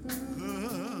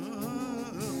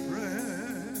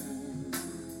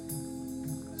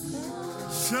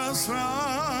 Just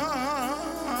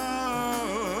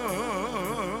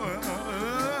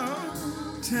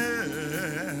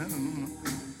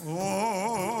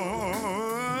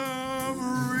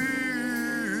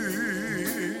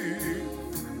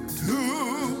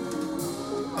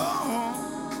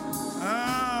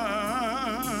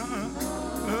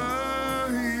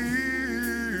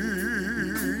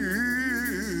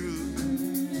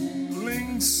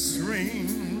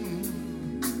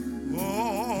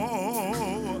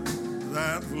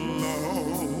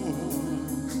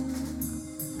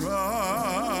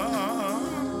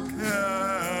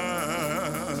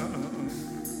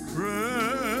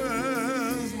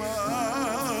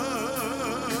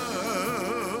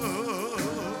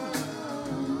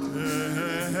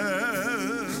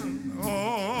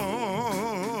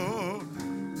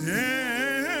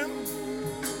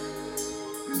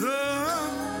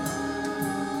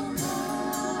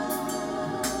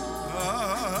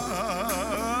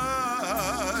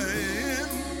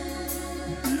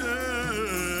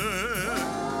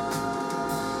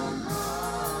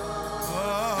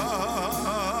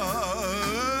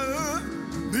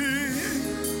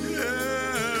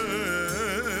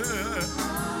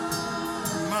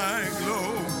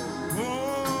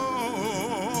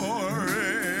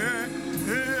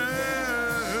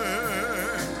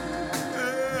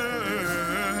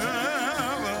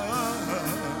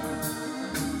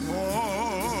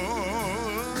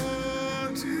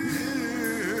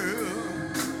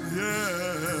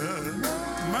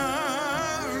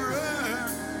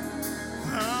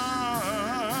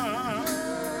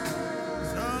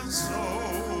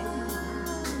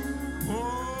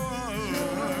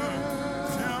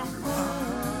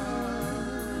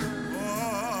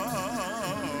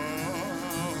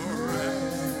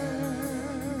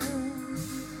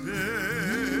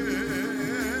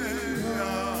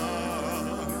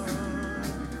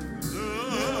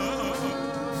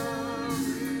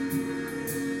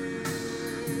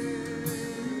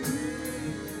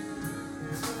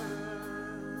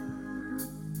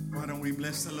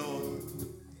bless the Lord.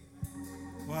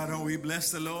 Why don't we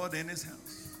bless the Lord in his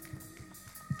house?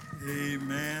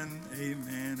 Amen,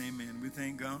 amen, amen. We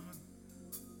thank God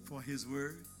for his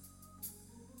word.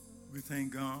 We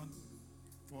thank God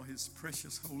for his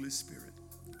precious Holy Spirit.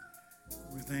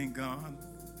 We thank God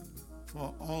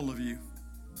for all of you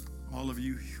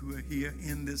who are here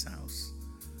in this house.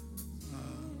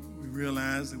 We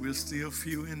realize that we're still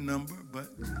few in number, but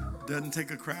it doesn't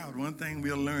take a crowd. One thing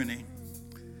we're learning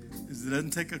is it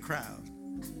doesn't take a crowd.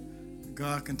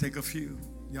 God can take a few.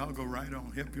 Y'all go right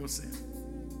on. Help yourself.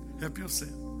 Help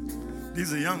yourself.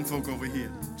 These are young folk over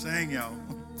here. Sing, y'all.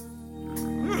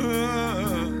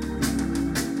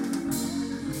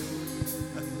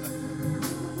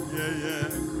 Yeah.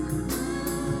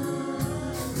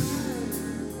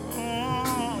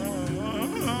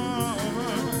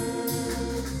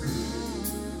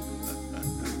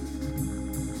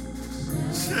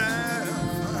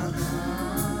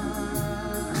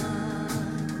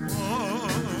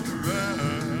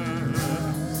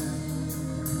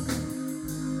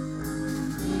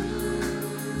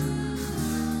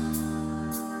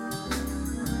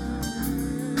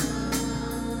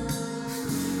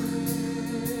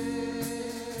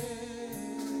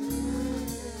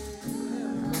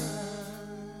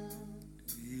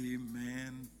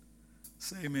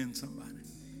 Say amen, somebody.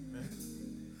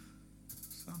 Amen.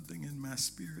 Something in my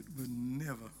spirit would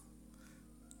never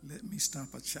let me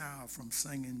stop a child from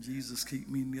singing, Jesus, keep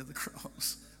me near the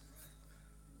cross.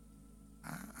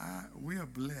 We are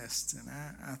blessed, and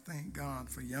I thank God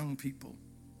for young people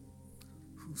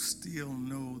who still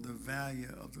know the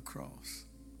value of the cross.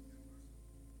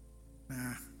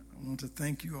 Now, I want to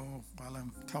thank you all while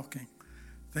I'm talking.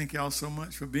 Thank y'all so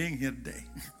much for being here today.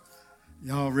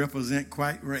 Y'all represent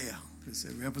quite well.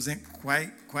 Represent quite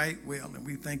well, and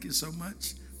we thank you so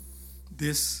much.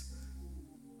 This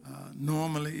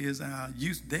normally is our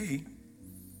youth day,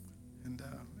 and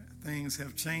things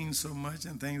have changed so much,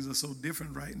 and things are so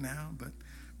different right now. But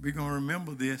we're gonna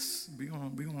remember this. We're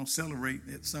gonna celebrate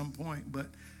at some point, but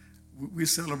we're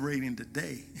celebrating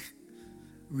today.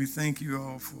 We thank you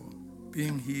all for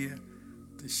being here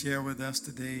to share with us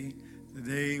today.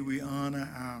 Today we honor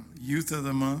our Youth of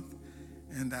the Month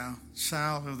and our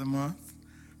Child of the Month.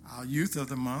 Our Youth of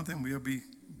the Month, and we'll be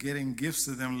getting gifts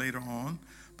to them later on.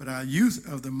 But our Youth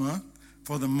of the Month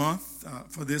for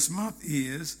this month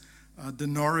is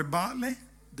Denori Bartley.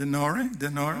 Denori.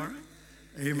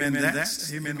 Amen.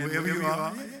 That's amen. Wherever you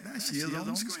are, she is on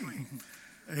the screen.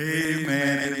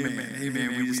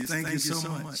 Amen. We just thank you so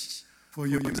much for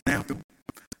your example.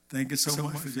 Thank you so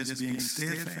much for just being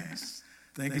steadfast.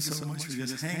 Thank you so much for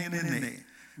just hanging in there.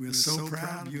 We're so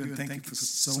proud of you, and thank you for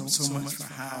so much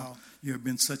for how you have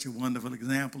been such a wonderful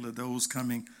example of those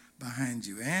coming behind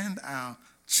you. And our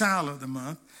Child of the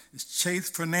Month is Chase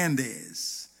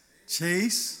Fernandez.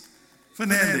 Chase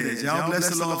Fernandez. Y'all bless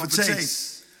the Lord for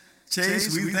Chase.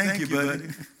 Chase, we thank you, buddy.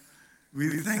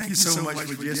 We thank you so much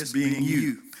for just being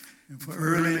you, and for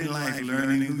early in life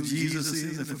learning who Jesus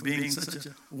is, and for being such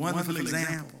a wonderful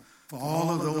example for all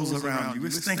of those around you. We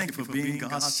thank you for being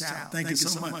God's child. Thank you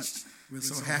so much. We're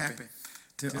so happy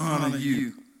to honor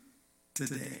you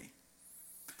today.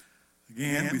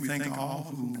 Again, we thank all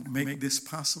who make this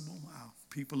possible. Our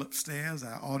people upstairs,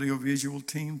 our audiovisual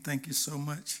team, thank you so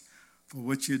much for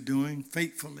what you're doing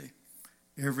faithfully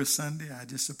every Sunday. I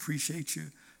just appreciate you.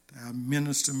 To our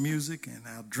minister music and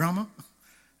our drummer.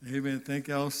 Amen. Thank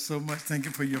you all so much. Thank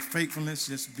you for your faithfulness,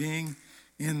 just being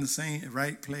in the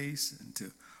right place, and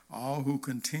to all who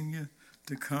continue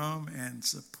to come and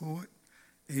support.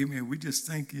 Amen. We just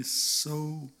thank you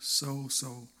so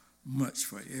much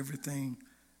for everything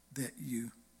that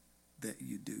you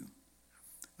do.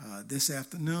 This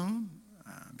afternoon,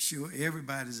 I'm sure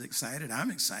everybody's excited.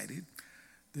 I'm excited.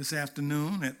 This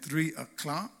afternoon at 3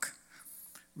 o'clock,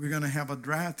 we're going to have a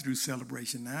drive-through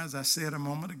celebration. Now, as I said a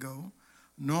moment ago,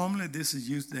 normally this is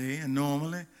Youth Day, and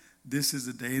normally this is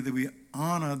the day that we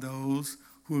honor those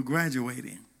who are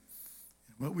graduating.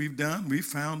 What we've done, we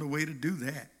found a way to do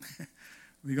that.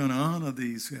 We're going to honor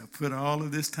these who have put all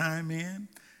of this time in.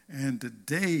 And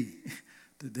today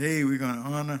we're going to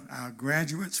honor our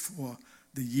graduates for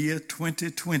the year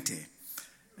 2020.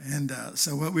 And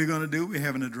so what we're going to do, we're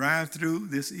having a drive-through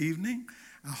this evening.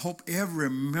 I hope every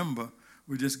member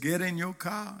will just get in your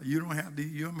car. You don't have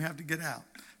to get out.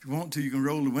 If you want to, you can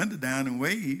roll the window down and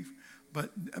wave.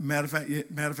 But matter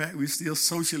of fact, we're still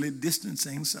socially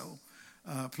distancing. So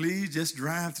please just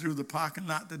drive through the parking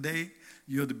lot today.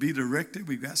 You're to be directed.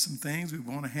 We've got some things we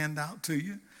want to hand out to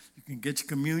you. You can get your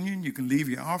communion. You can leave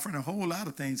your offering. A whole lot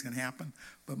of things can happen.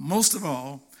 But most of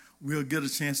all, we'll get a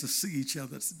chance to see each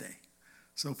other today.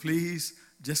 So please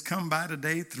just come by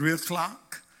today, 3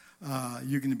 o'clock.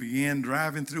 You can begin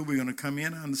driving through. We're going to come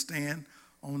in, I understand,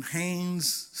 on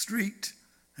Haynes Street,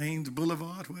 Haynes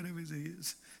Boulevard, whatever it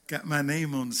is. Got my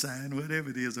name on the sign, whatever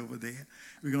it is over there.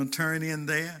 We're going to turn in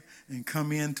there and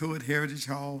come in toward Heritage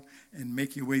Hall and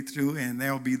make your way through, and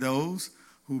there will be those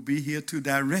who will be here to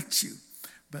direct you.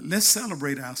 But let's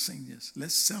celebrate our seniors.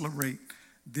 Let's celebrate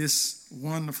this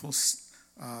wonderful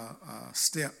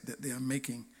step that they are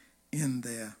making in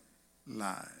their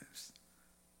lives.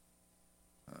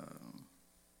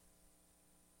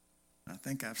 I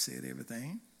think I've said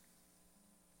everything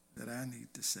that I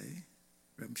need to say.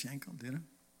 Reverend Schenkel, did I?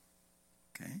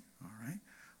 Okay, all right.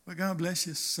 Well, God bless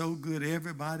you. So good.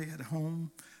 Everybody at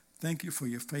home, thank you for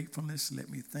your faithfulness. Let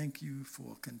me thank you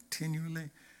for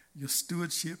continually. Your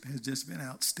stewardship has just been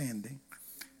outstanding.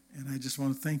 And I just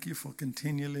want to thank you for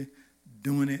continually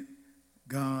doing it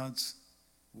God's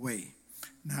way.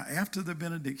 Now, after I've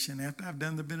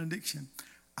done the benediction,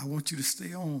 I want you to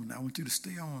stay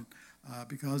on.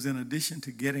 Because in addition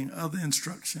to getting other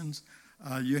instructions,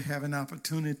 you have an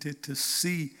opportunity to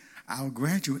see our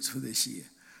graduates for this year.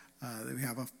 We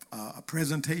have a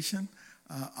presentation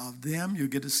of them. You'll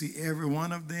get to see every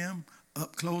one of them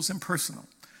up close and personal.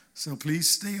 So please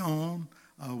stay on.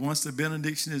 once the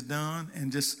benediction is done,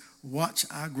 and just watch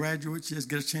our graduates, just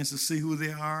get a chance to see who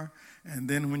they are. And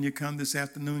then when you come this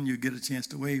afternoon, you get a chance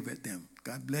to wave at them.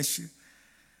 God bless you.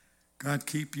 God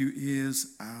keep you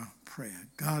is our prayer.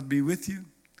 God be with you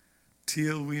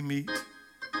till we meet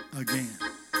again.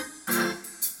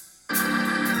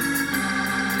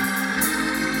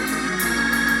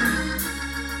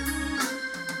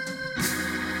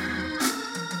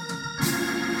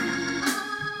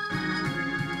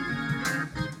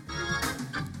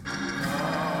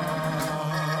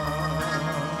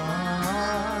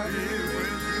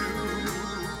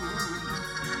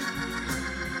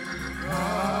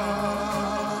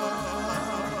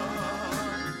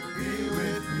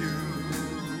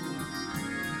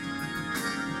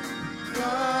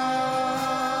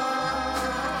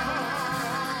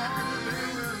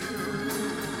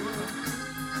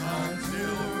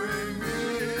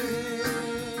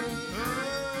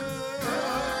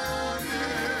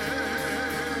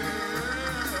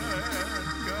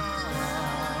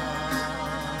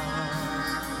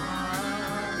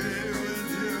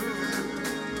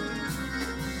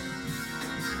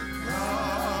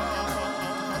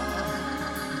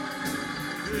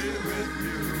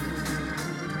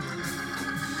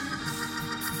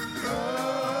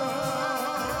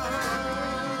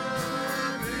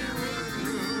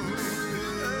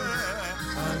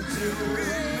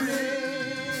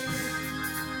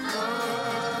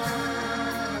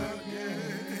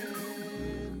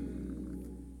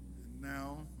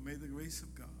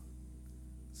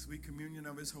 Sweet communion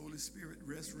of his Holy Spirit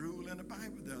rest, rule, and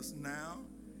abide with us now,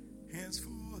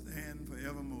 henceforth, and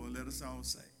forevermore. Let us all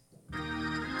say.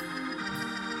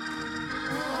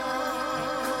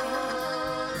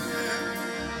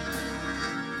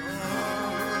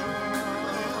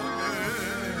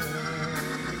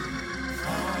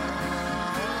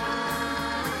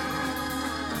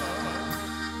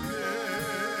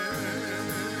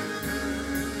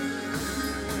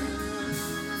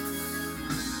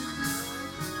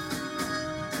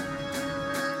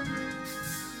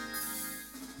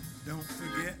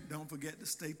 Don't forget to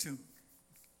stay tuned.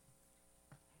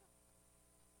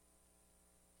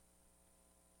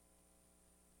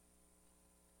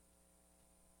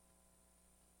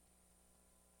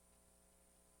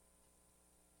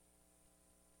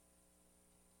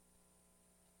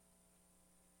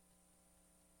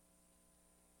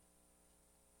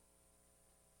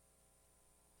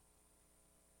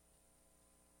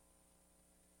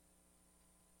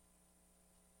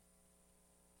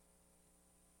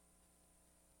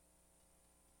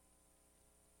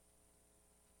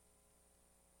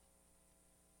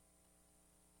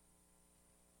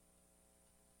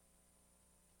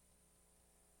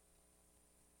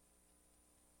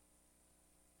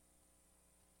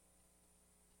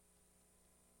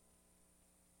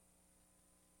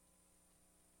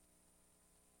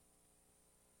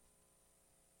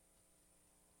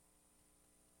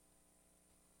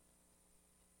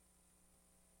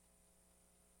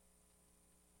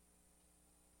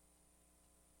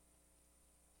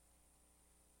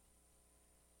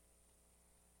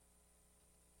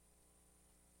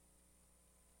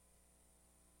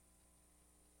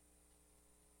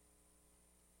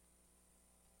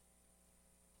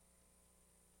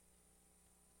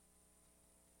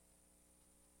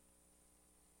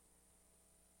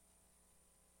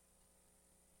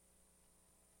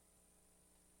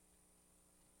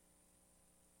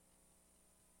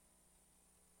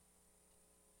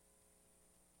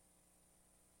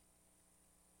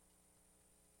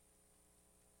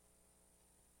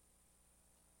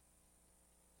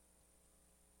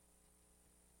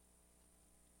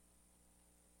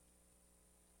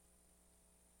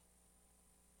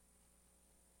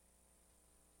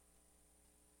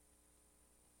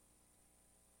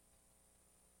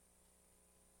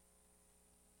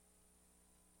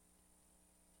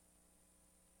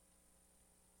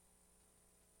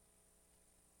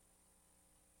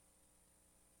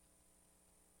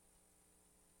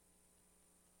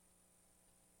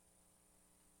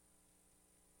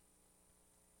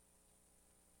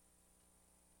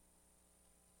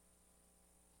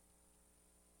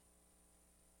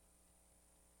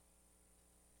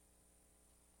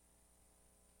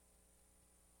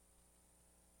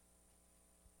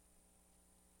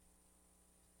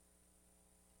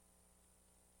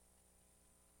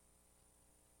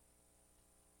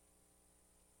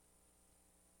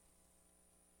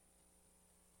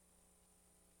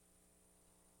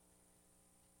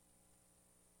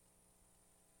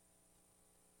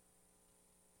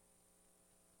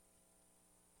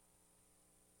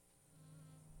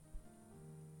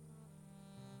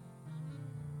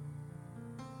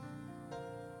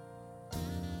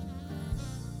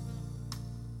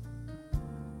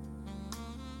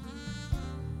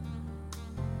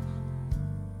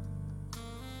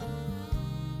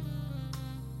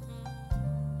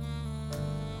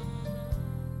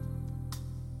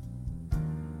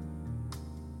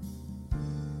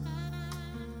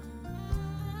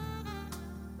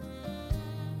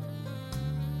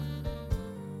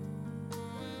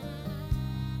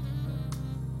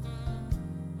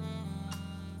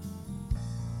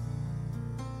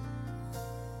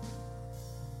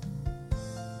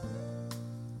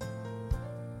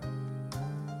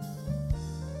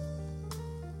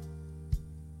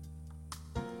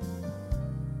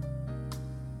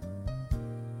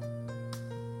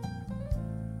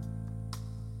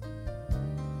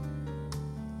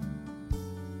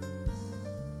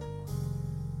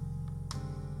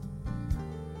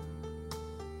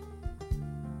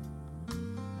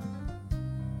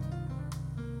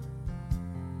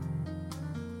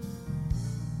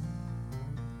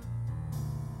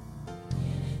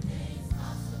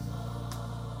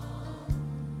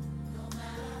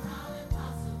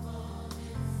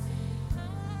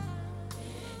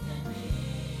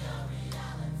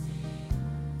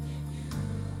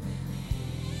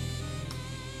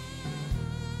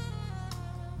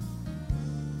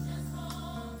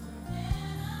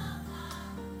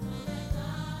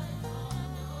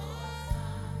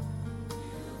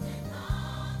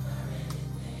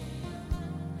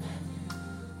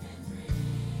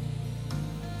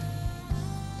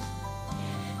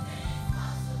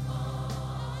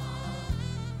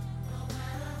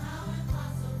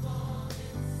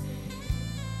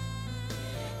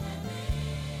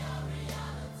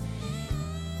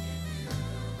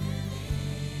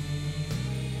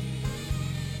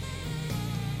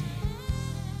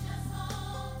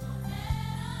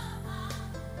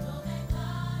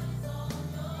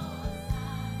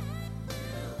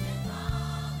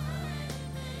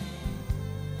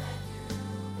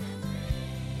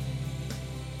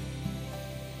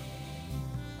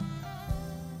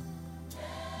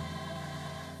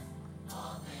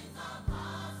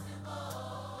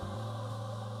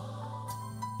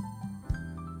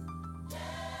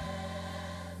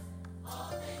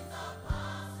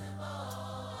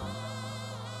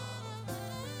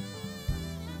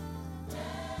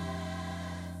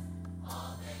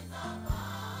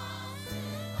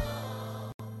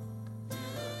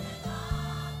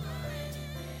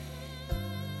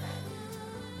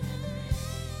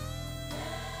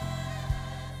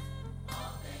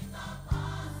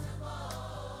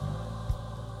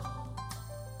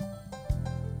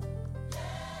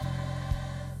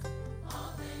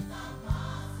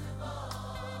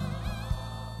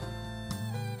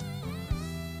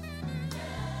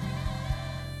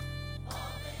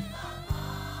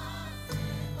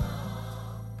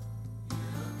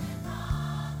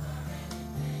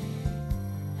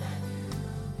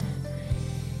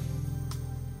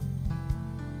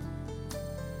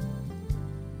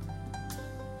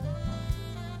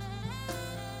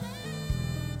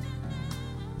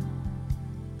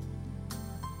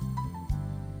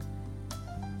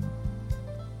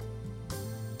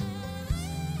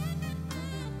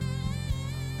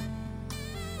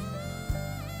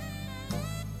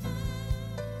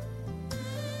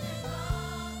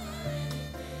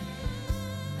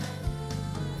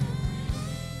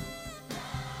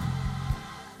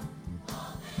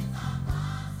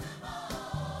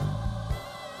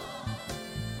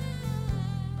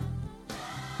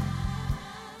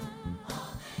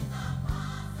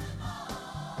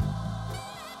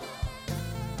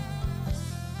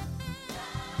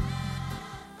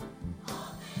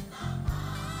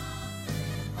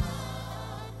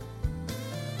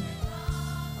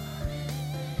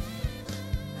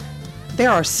 there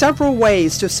are several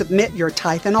ways to submit your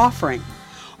tithe and offering.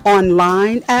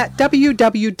 Online at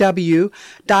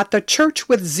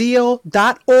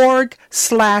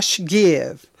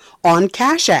www.thechurchwithzeal.org/give, on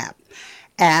Cash App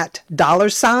at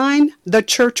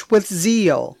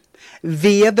 $thechurchwithzeal,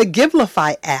 via the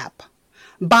Givelify app,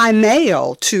 by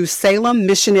mail to Salem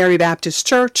Missionary Baptist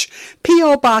Church,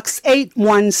 P.O. Box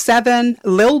 817,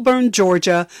 Lilburn,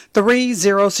 Georgia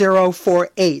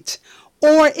 30048,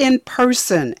 or in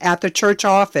person at the church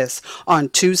office on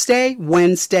Tuesday,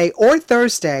 Wednesday, or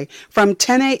Thursday from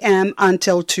 10 a.m.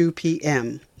 until 2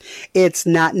 p.m. It's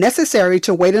not necessary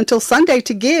to wait until Sunday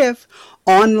to give.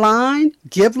 Online,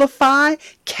 Givelify,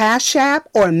 Cash App,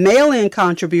 or mail-in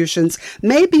contributions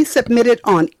may be submitted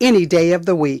on any day of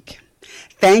the week.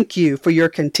 Thank you for your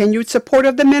continued support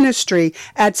of the ministry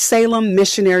at Salem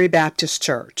Missionary Baptist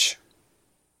Church.